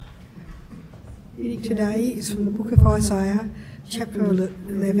Reading today is from the book of Isaiah, chapter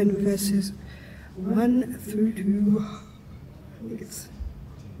 11, verses 1 through to, I think it's,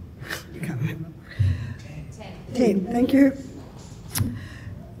 I can't remember. 10, thank you.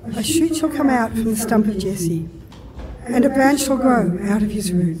 A shoot shall come out from the stump of Jesse, and a branch shall grow out of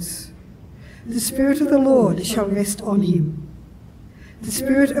his roots. The Spirit of the Lord shall rest on him, the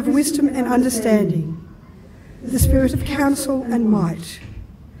Spirit of wisdom and understanding, the Spirit of counsel and might,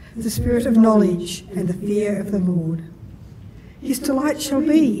 the Spirit of knowledge and the fear of the Lord. His delight shall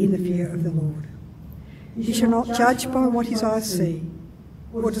be in the fear of the Lord. He shall not judge by what his eyes see,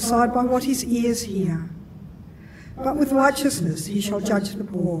 or decide by what his ears hear. But with righteousness he shall judge the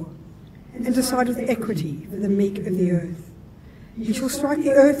poor, and decide with equity for the meek of the earth. He shall strike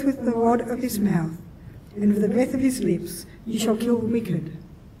the earth with the rod of his mouth, and with the breath of his lips he shall kill the wicked.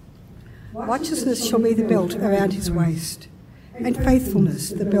 Righteousness shall be the belt around his waist, and faithfulness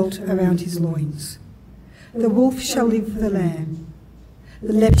the belt around his loins. The wolf shall live with the lamb,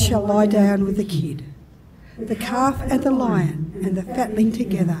 the leopard shall lie down with the kid, the calf and the lion and the fatling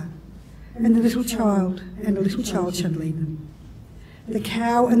together, and the little child shall lead them. The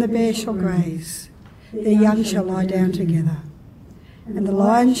cow and the bear shall graze, their young shall lie down together, and the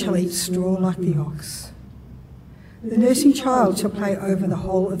lion shall eat straw like the ox. The nursing child shall play over the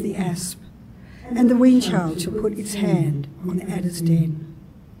hole of the asp, and the weaned child shall put its hand on the adder's den.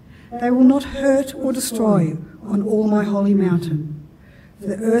 They will not hurt or destroy on all my holy mountain, for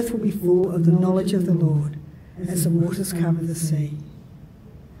the earth will be full of the knowledge of the Lord, as the waters cover the sea.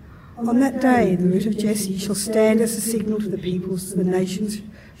 On that day the root of Jesse shall stand as a signal to the peoples, the nations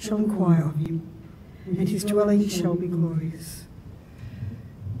shall inquire of him, and his dwelling shall be glorious.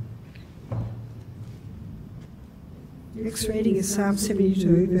 The next reading is Psalm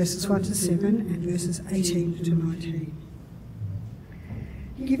 72, verses 1 to 7 and verses 18 to 19.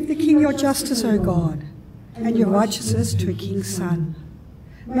 Give the king your justice, O God, and your righteousness to a king's son.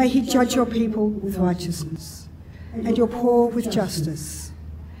 May he judge your people with righteousness, and your poor with justice.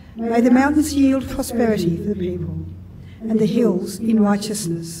 May the mountains yield prosperity for the people, and the hills in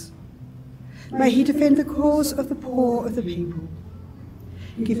righteousness. May he defend the cause of the poor of the people,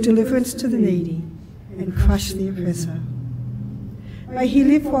 give deliverance to the needy, and crush the oppressor. May he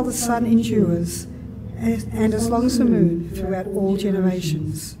live while the sun endures, and as long as the moon throughout all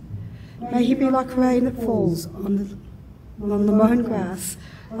generations. May he be like rain that falls on the mown grass,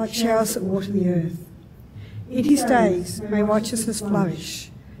 like showers that water the earth. In his days may righteousness flourish,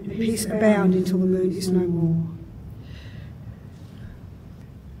 and peace abound until the moon is no more.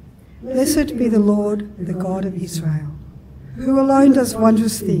 Blessed be the Lord, the God of Israel, who alone does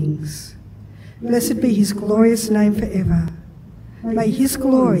wondrous things. Blessed be his glorious name forever. May his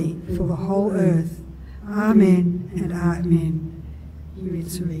glory fill the whole earth. Amen and amen. Here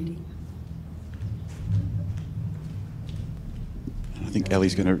ends the reading. I think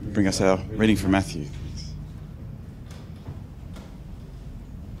Ellie's going to bring us our reading from Matthew.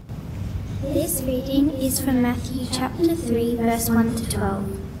 This reading is from Matthew chapter 3, verse 1 to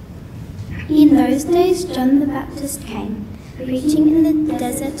 12. In those days John the Baptist came, preaching in the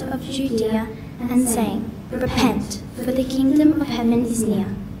desert of Judea, and saying, Repent, for the kingdom of heaven is near.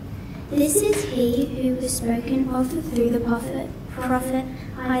 This is he who was spoken of through the prophet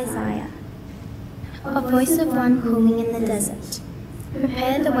Isaiah. A voice of one calling in the desert,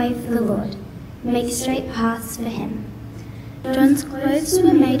 Prepare the way for the Lord, make straight paths for him. John's clothes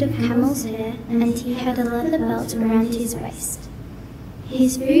were made of camel's hair, and he had a leather belt around his waist.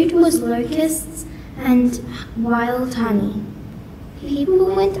 His food was locusts and wild honey.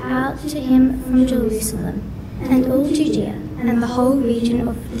 People went out to him from Jerusalem and all Judea and the whole region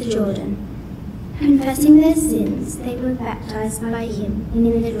of the Jordan. Confessing their sins, they were baptized by him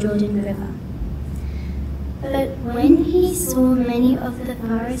in the Jordan River. But when he saw many of the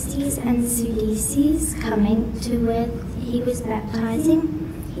Pharisees and Sadducees coming to where he was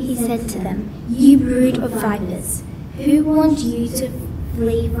baptizing, he said to them, You brood of vipers, who warned you to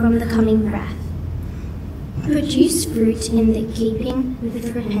flee from the coming wrath? Produce fruit in the keeping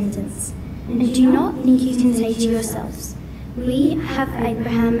with repentance, and do not think you can say to yourselves, We have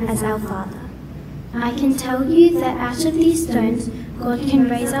Abraham as our father. I can tell you that out of these stones God can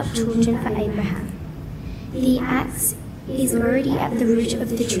raise up children for Abraham. The axe is already at the root of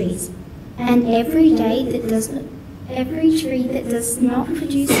the trees, and every tree that does not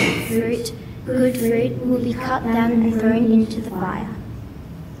produce good fruit will be cut down and thrown into the fire.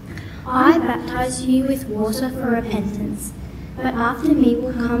 I baptize you with water for repentance, but after me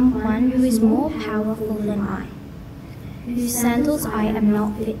will come one who is more powerful than I, whose sandals I am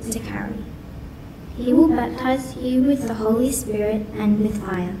not fit to carry. He will baptize you with the Holy Spirit and with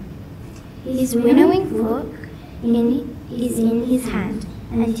fire. His winnowing fork is in his hand,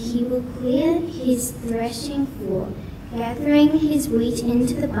 and he will clear his threshing floor, gathering his wheat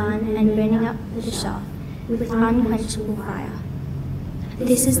into the barn and burning up the chaff with unquenchable fire.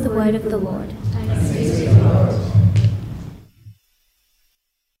 This is the word of the Lord.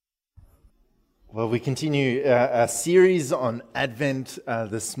 Well, we continue a series on Advent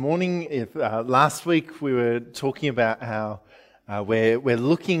this morning. Last week we were talking about how we're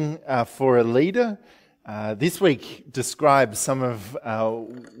looking for a leader. This week describes some of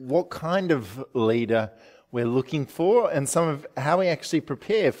what kind of leader we're looking for and some of how we actually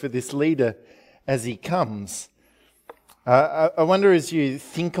prepare for this leader as he comes. I wonder, as you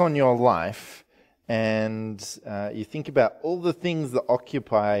think on your life and you think about all the things that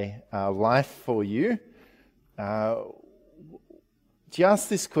occupy life for you, do you ask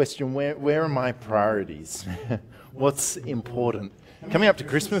this question, where are my priorities? What's important? Coming up to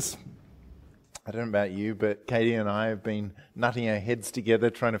Christmas, I don't know about you, but Katie and I have been nutting our heads together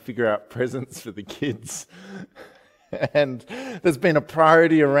trying to figure out presents for the kids. And there's been a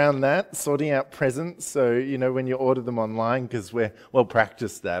priority around that, sorting out presents. So, when you order them online, because we're well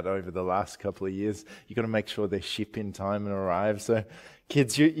practiced that over the last couple of years, you've got to make sure they ship in time and arrive. So,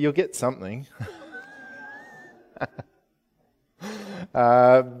 kids, you'll get something.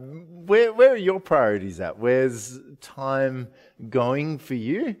 Where are your priorities at? Where's time going for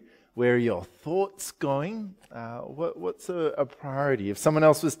you? Where are your thoughts going? What's a priority? If someone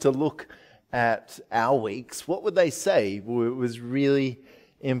else was to look at our weeks, what would they say was really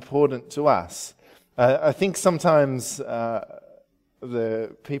important to us? I think sometimes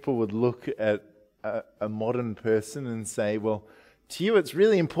the people would look at a modern person and say, well, to you it's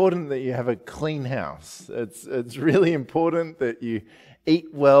really important that you have a clean house. It's really important that you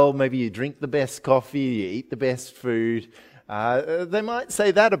eat well, maybe you drink the best coffee, you eat the best food. They might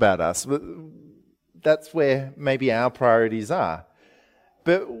say that about us, but that's where maybe our priorities are.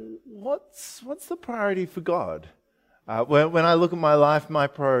 But what's the priority for God? When I look at my life, my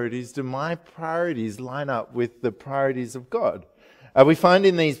priorities, do my priorities line up with the priorities of God? We find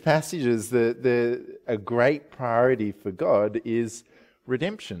in these passages that a great priority for God is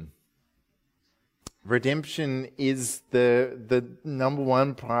redemption. Redemption is the number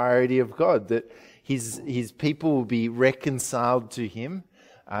one priority of God, that His people will be reconciled to Him,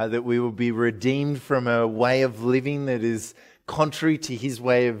 that we will be redeemed from a way of living that is contrary to His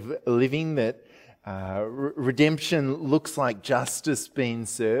way of living, that redemption looks like justice being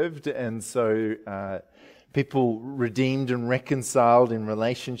served, and so people redeemed and reconciled in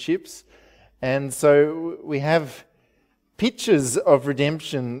relationships. And so we have pictures of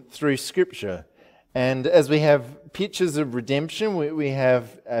redemption through Scripture. And as we have pictures of redemption, we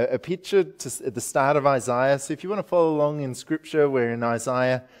have a picture at the start of Isaiah. So if you want to follow along in Scripture, we're in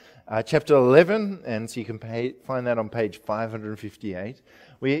Isaiah chapter 11, and so you can find that on page 558.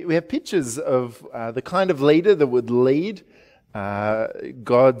 We have pictures of the kind of leader that would lead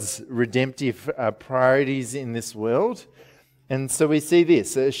God's redemptive priorities in this world. And so we see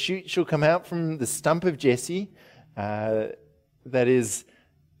this: a shoot shall come out from the stump of Jesse, that is,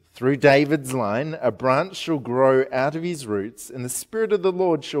 through David's line, a branch shall grow out of his roots, and the Spirit of the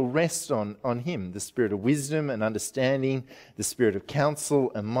Lord shall rest on him, the Spirit of wisdom and understanding, the Spirit of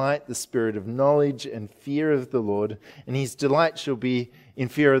counsel and might, the Spirit of knowledge and fear of the Lord, and his delight shall be in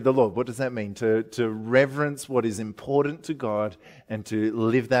fear of the Lord. What does that mean? To reverence what is important to God and to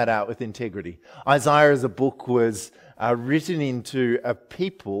live that out with integrity. Isaiah as a book was written into a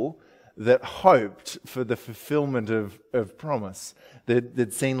people that hoped for the fulfillment of promise.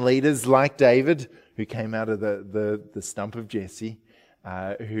 They'd seen leaders like David, who came out of the stump of Jesse,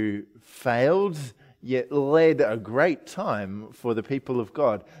 who failed, yet led a great time for the people of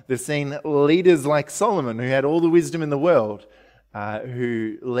God. They've seen leaders like Solomon, who had all the wisdom in the world,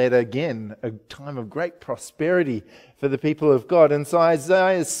 who led again a time of great prosperity for the people of God. And so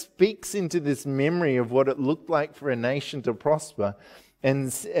Isaiah speaks into this memory of what it looked like for a nation to prosper,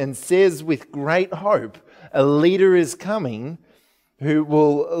 and says with great hope, a leader is coming who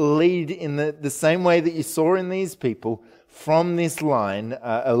will lead in the same way that you saw in these people. From this line,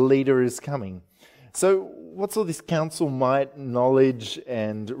 a leader is coming. So what's all this counsel, might, knowledge,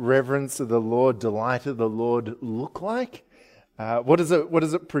 and reverence of the Lord, delight of the Lord look like? What does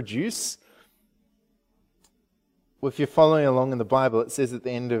it produce? Well, if you're following along in the Bible, it says at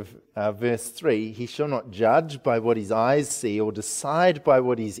the end of verse 3, he shall not judge by what his eyes see or decide by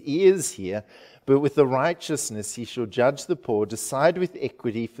what his ears hear, but with the righteousness he shall judge the poor, decide with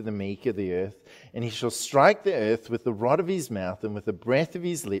equity for the meek of the earth, and he shall strike the earth with the rod of his mouth, and with the breath of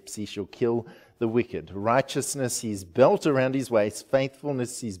his lips he shall kill the wicked. Righteousness he's belt around his waist,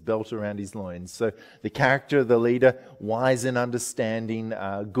 faithfulness he's belt around his loins. So the character of the leader, wise in understanding,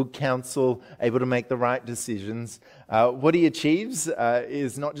 good counsel, able to make the right decisions. What he achieves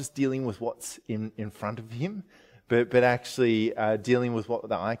is not just dealing with what's in front of him, but actually dealing with what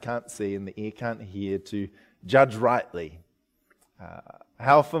the eye can't see and the ear can't hear, to judge rightly.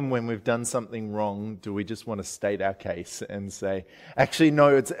 How often when we've done something wrong do we just want to state our case and say, actually,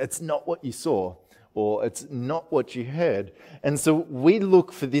 no, it's not what you saw, or it's not what you heard. And so we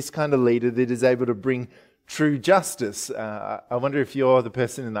look for this kind of leader that is able to bring true justice. I wonder if you're the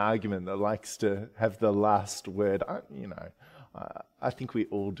person in the argument that likes to have the last word. I think we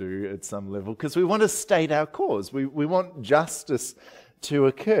all do at some level, because we want to state our cause. We want justice to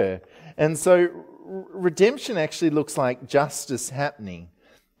occur. And so redemption actually looks like justice happening.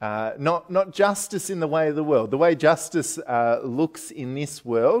 Not justice in the way of the world. The way justice looks in this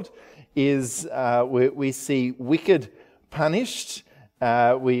world is we see wicked punished.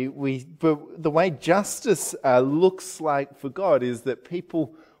 But the way justice looks like for God is that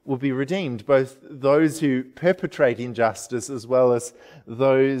people will be redeemed, both those who perpetrate injustice as well as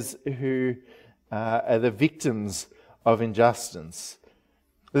those who are the victims of injustice.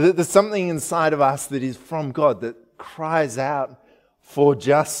 There's something inside of us that is from God that cries out for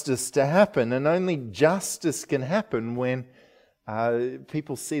justice to happen, and only justice can happen when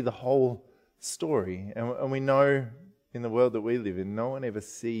people see the whole story. And we know in the world that we live in, no one ever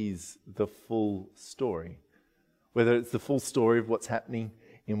sees the full story. Whether it's the full story of what's happening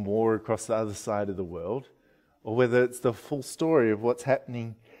in war across the other side of the world, or whether it's the full story of what's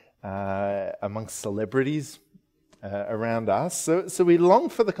happening amongst celebrities around us. So we long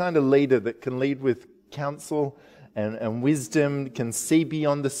for the kind of leader that can lead with counsel and wisdom, can see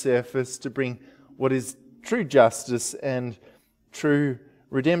beyond the surface to bring what is true justice and true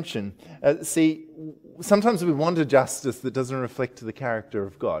redemption. Sometimes we want a justice that doesn't reflect the character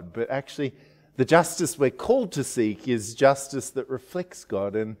of God, but actually the justice we're called to seek is justice that reflects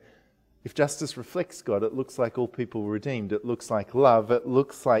God. And if justice reflects God, it looks like all people redeemed. It looks like love. It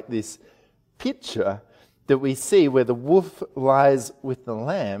looks like this picture that we see where the wolf lies with the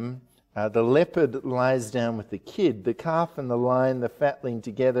lamb, the leopard lies down with the kid, the calf and the lion, the fatling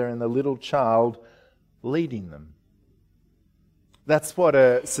together, and the little child leading them. That's what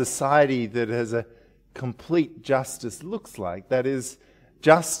a society that has a complete justice looks like. That is,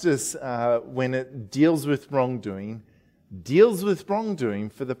 justice, when it deals with wrongdoing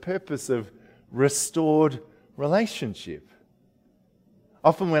for the purpose of restored relationship.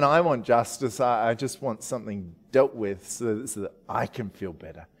 Often when I want justice, I just want something dealt with so that I can feel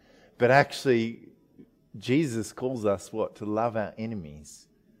better. But actually, Jesus calls us to love our enemies,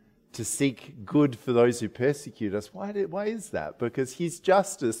 to seek good for those who persecute us. Why is that? Because his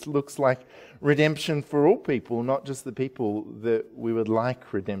justice looks like redemption for all people, not just the people that we would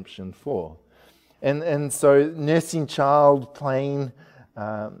like redemption for. And so nursing child playing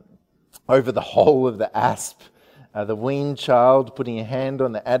over the hole of the asp, the weaned child putting a hand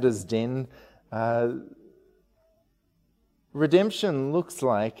on the adder's den. Redemption looks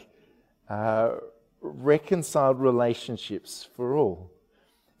like reconciled relationships for all.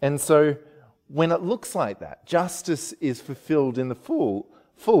 And so when it looks like that, justice is fulfilled in the full.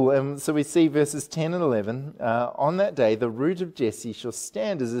 And so we see verses 10 and 11. On that day, the root of Jesse shall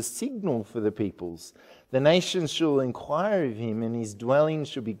stand as a signal for the peoples. The nations shall inquire of him, and his dwelling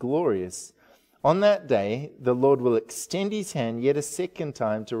shall be glorious. On that day, the Lord will extend his hand yet a second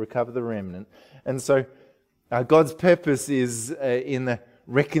time to recover the remnant. And so God's purpose is in the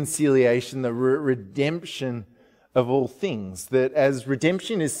reconciliation, the redemption of all things. That as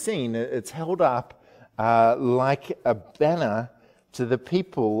redemption is seen, it's held up like a banner to the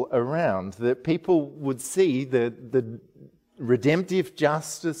people around. That people would see the redemptive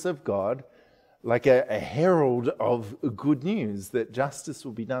justice of God like a herald of good news, that justice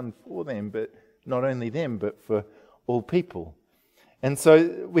will be done for them, but not only them, but for all people. And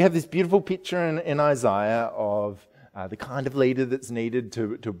so we have this beautiful picture in Isaiah of the kind of leader that's needed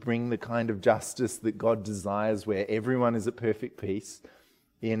to bring the kind of justice that God desires, where everyone is at perfect peace.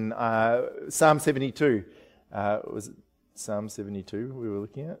 In Psalm 72, was it Psalm 72 we were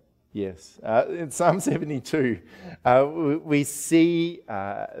looking at? Yes. In Psalm 72, we see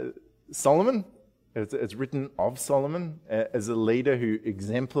Solomon. It's written of Solomon as a leader who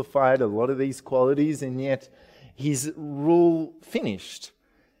exemplified a lot of these qualities, and yet his rule finished.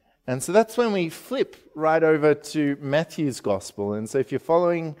 And so that's when we flip right over to Matthew's Gospel. And so if you're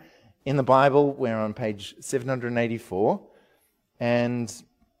following in the Bible, we're on page 784, and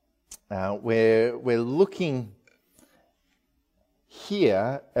we're looking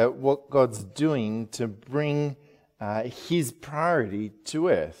here at what God's doing to bring his priority to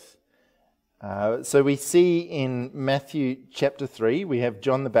earth. So we see in Matthew chapter 3, we have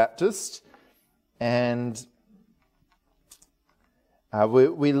John the Baptist, and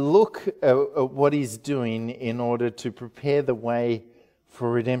we look at what he's doing in order to prepare the way for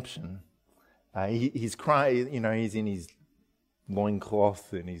redemption. He's crying, he's in his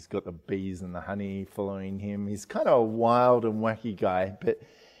loincloth and he's got the bees and the honey following him. He's kind of a wild and wacky guy, but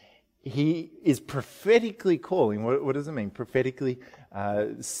he is prophetically calling. What does it mean? Prophetically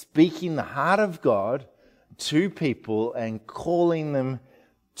speaking the heart of God to people and calling them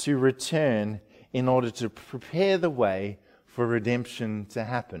to return in order to prepare the way for redemption to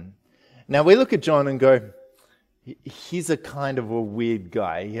happen. Now we look at John and go, he's a kind of a weird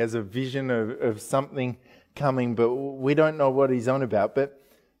guy. He has a vision of something coming, but we don't know what he's on about. But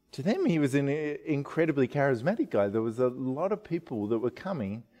to them, he was an incredibly charismatic guy. There was a lot of people that were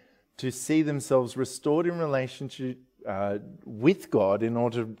coming to see themselves restored in relationship with God in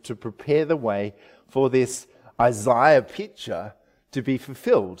order to prepare the way for this Isaiah picture to be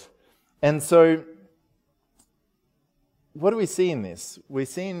fulfilled. And so what do we see in this? We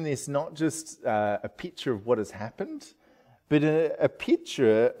see in this not just a picture of what has happened, but a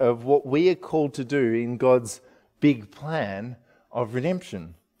picture of what we are called to do in God's big plan of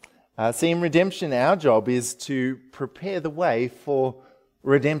redemption. See, in redemption, our job is to prepare the way for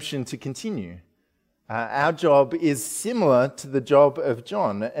redemption to continue. Our job is similar to the job of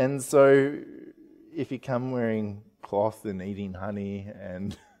John. And so if you come wearing cloth and eating honey,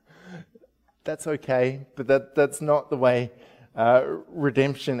 and that's okay, but that's not the way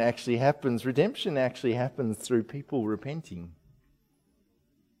redemption actually happens. Redemption actually happens through people repenting.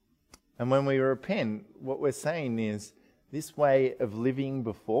 And when we repent, what we're saying is, this way of living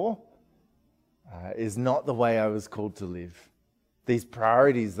before is not the way I was called to live. These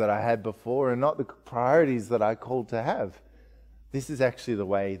priorities that I had before are not the priorities that I'm called to have. This is actually the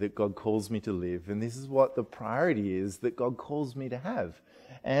way that God calls me to live, and this is what the priority is that God calls me to have.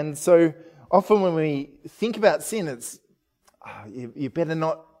 And so often when we think about sin, it's, you better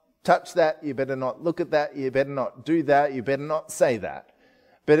not touch that, you better not look at that, you better not do that, you better not say that.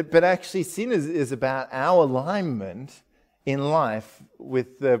 But actually sin is about our alignment in life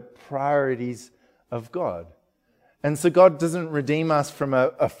with the priorities of God. And so God doesn't redeem us from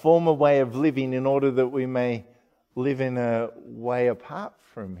a former way of living in order that we may live in a way apart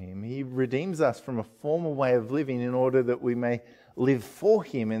from him. He redeems us from a former way of living in order that we may live for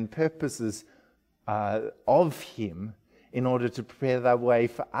him and purposes of him in order to prepare the way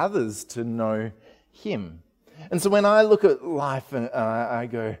for others to know him. And so when I look at life and I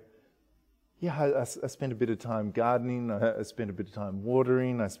go, yeah, I spent a bit of time gardening, I spent a bit of time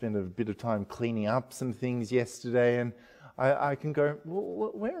watering, I spent a bit of time cleaning up some things yesterday, and I can go,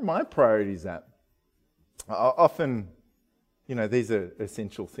 well, where are my priorities at? Often, these are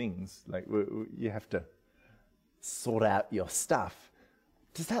essential things. Like you have to sort out your stuff.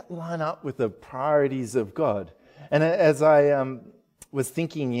 Does that line up with the priorities of God? And as I was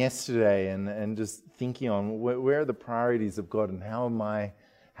thinking yesterday and just thinking on where are the priorities of God and how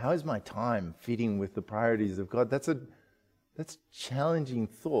is my time fitting with the priorities of God? That's a challenging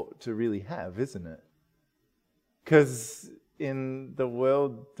thought to really have, isn't it? Because in the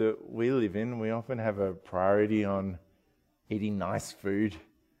world that we live in, we often have a priority on eating nice food,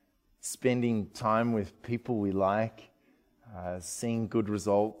 spending time with people we like, seeing good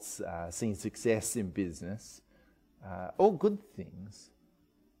results, seeing success in business, all good things.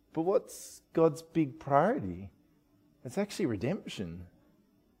 But what's God's big priority? It's actually redemption.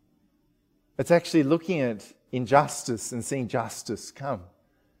 It's actually looking at injustice and seeing justice come.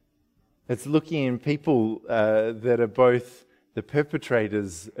 It's looking in people that are both the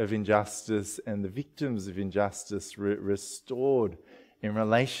perpetrators of injustice and the victims of injustice restored in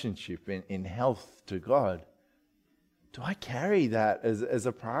relationship, in health to God. Do I carry that as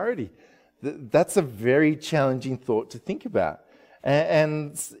a priority? That's a very challenging thought to think about.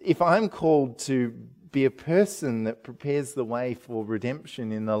 And if I'm called to be a person that prepares the way for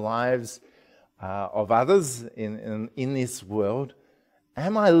redemption in the lives of others in this world,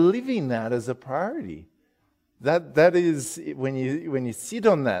 am I living that as a priority? That is, when you sit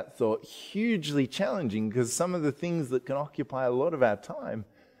on that thought, hugely challenging, because some of the things that can occupy a lot of our time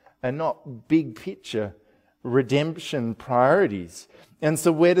are not big picture redemption priorities. And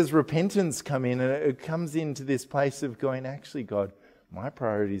so where does repentance come in? And it comes into this place of going, actually, God, my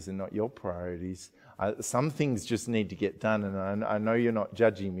priorities are not your priorities. Some things just need to get done, and I know you're not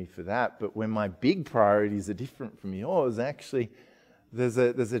judging me for that, but when my big priorities are different from yours, actually, There's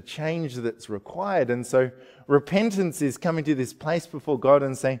a change that's required. And so repentance is coming to this place before God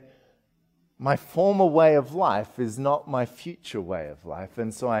and saying, my former way of life is not my future way of life.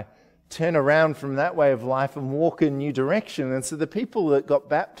 And so I turn around from that way of life and walk a new direction. And so the people that got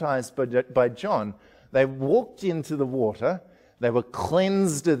baptized by John, they walked into the water, they were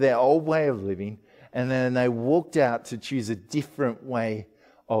cleansed of their old way of living, and then they walked out to choose a different way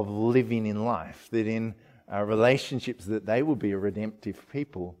of living in life, that in relationships that they will be a redemptive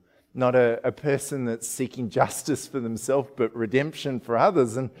people, not a person that's seeking justice for themselves, but redemption for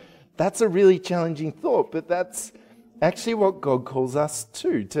others. And that's a really challenging thought, but that's actually what God calls us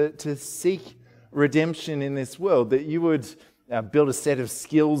to seek redemption in this world, that you would build a set of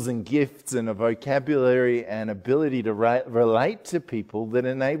skills and gifts and a vocabulary and ability to relate to people that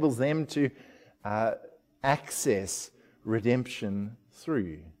enables them to access redemption through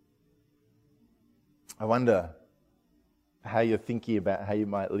you. I wonder how you're thinking about how you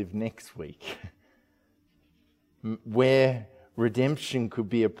might live next week, where redemption could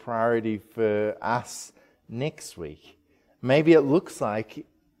be a priority for us next week. Maybe it looks like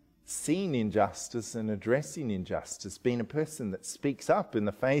seeing injustice and addressing injustice, being a person that speaks up in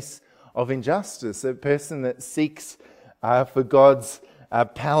the face of injustice, a person that seeks for God's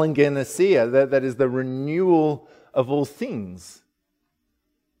palingenesia, that is the renewal of all things.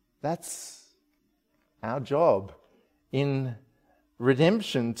 That's our job in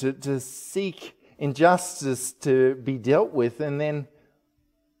redemption, to seek injustice to be dealt with, and then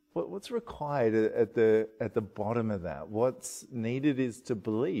what's required at the bottom of that? What's needed is to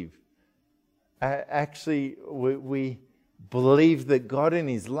believe. Actually, we believe that God in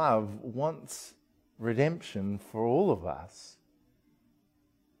His love wants redemption for all of us.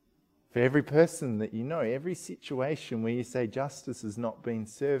 For every person that you know, every situation where you say justice has not been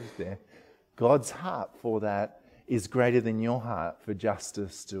served there, God's heart for that is greater than your heart for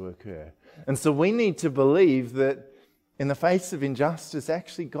justice to occur. And so we need to believe that in the face of injustice,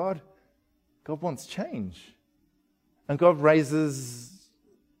 actually God wants change. And God raises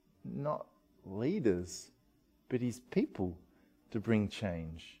not leaders, but His people to bring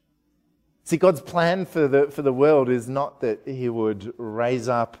change. See, God's plan for the world is not that He would raise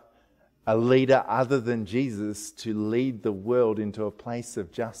up a leader other than Jesus to lead the world into a place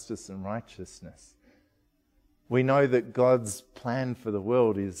of justice and righteousness. We know that God's plan for the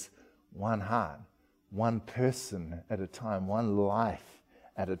world is one heart, one person at a time, one life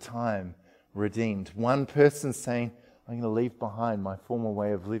at a time redeemed. One person saying, I'm going to leave behind my former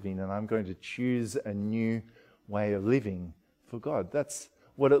way of living and I'm going to choose a new way of living for God. That's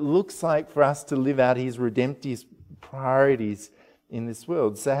what it looks like for us to live out His redemptive priorities in this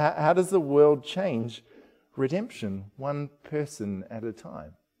world. So how does the world change? Redemption, one person at a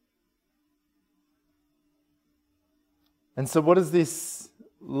time. And so what does this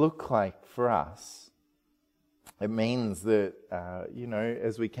look like for us? It means that,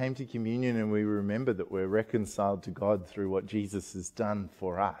 as we came to communion and we remember that we're reconciled to God through what Jesus has done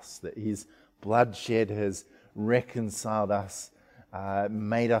for us, that His bloodshed has reconciled us,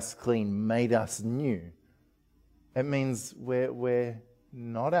 made us clean, made us new. It means we're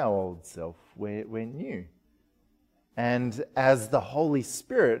not our old self, we're new. And as the Holy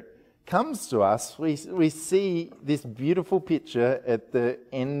Spirit comes to us, we see this beautiful picture at the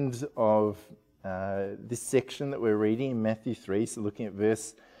end of this section that we're reading in Matthew 3, so looking at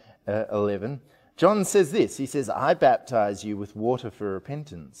verse 11. John says this, he says, I baptize you with water for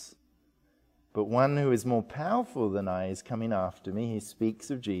repentance, but one who is more powerful than I is coming after me. He speaks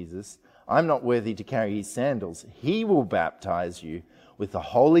of Jesus. I'm not worthy to carry His sandals. He will baptize you with the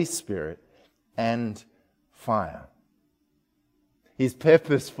Holy Spirit and fire. His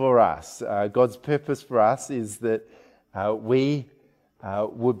purpose for us, God's purpose for us, is that we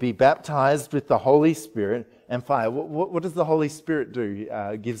would be baptized with the Holy Spirit and fire. What does the Holy Spirit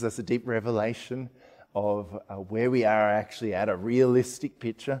do? Gives us a deep revelation of where we are actually at, a realistic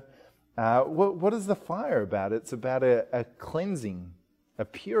picture. What is the fire about? It's about a cleansing, a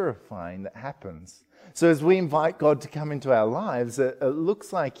purifying that happens. So as we invite God to come into our lives, it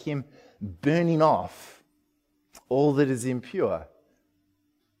looks like Him burning off all that is impure,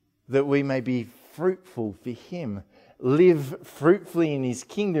 that we may be fruitful for Him, live fruitfully in His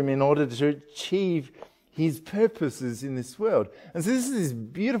kingdom in order to achieve His purposes in this world. And so this is this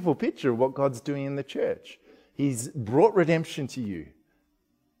beautiful picture of what God's doing in the church. He's brought redemption to you.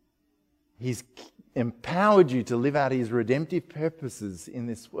 He's empowered you to live out His redemptive purposes in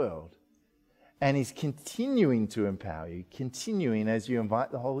this world. And He's continuing to empower you, continuing as you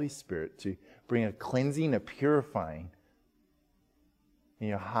invite the Holy Spirit to bring a cleansing, a purifying in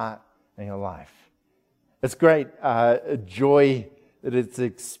your heart and your life. It's great joy that it's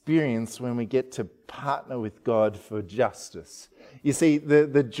experienced when we get to partner with God for justice. You see,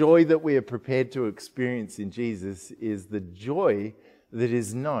 the joy that we are prepared to experience in Jesus is the joy that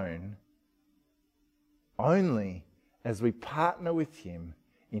is known only as we partner with him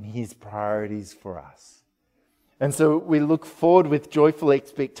in his priorities for us. And so we look forward with joyful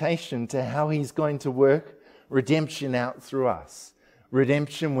expectation to how he's going to work redemption out through us.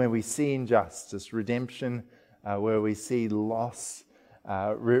 Redemption where we see injustice, redemption where we see loss,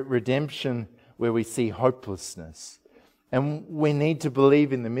 redemption where we see hopelessness. And we need to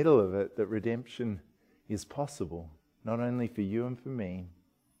believe in the middle of it that redemption is possible, not only for you and for me,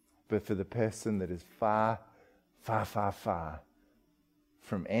 but for the person that is far, far, far, far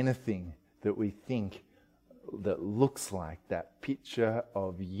from anything that we think that looks like that picture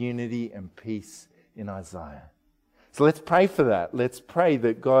of unity and peace in Isaiah. So let's pray for that. Let's pray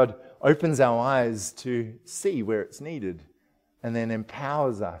that God opens our eyes to see where it's needed and then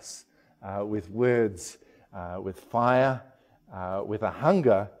empowers us with words, with fire, with a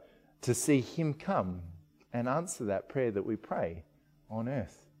hunger to see him come and answer that prayer that we pray on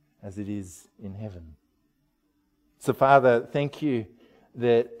earth as it is in heaven. So Father, thank you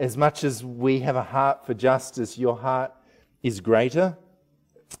that as much as we have a heart for justice, your heart is greater.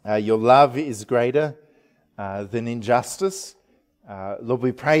 Your love is greater than injustice. Lord,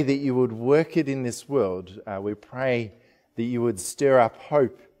 we pray that you would work it in this world. We pray that you would stir up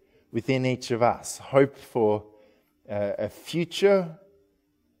hope within each of us, hope for a future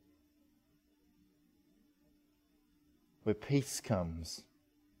where peace comes,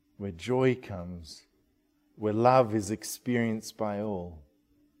 where joy comes, where love is experienced by all,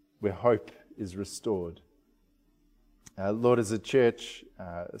 where hope is restored. Lord, as a church,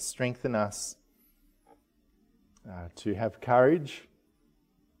 strengthen us to have courage,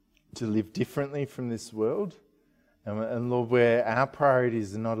 to live differently from this world. And Lord, where our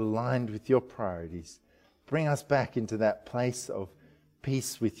priorities are not aligned with your priorities, bring us back into that place of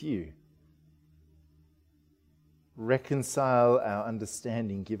peace with you. Reconcile our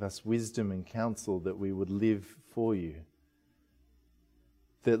understanding, give us wisdom and counsel that we would live for you.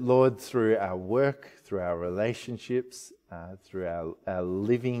 That, Lord, through our work, through our relationships, through our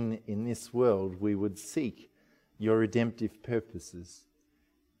living in this world, we would seek your redemptive purposes.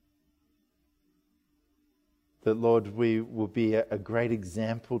 That, Lord, we will be a great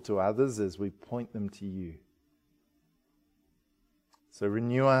example to others as we point them to you. So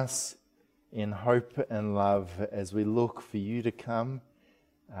renew us in hope and love as we look for you to come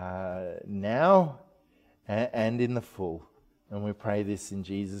now and in the full. And we pray this in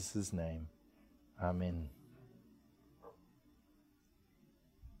Jesus' name. Amen.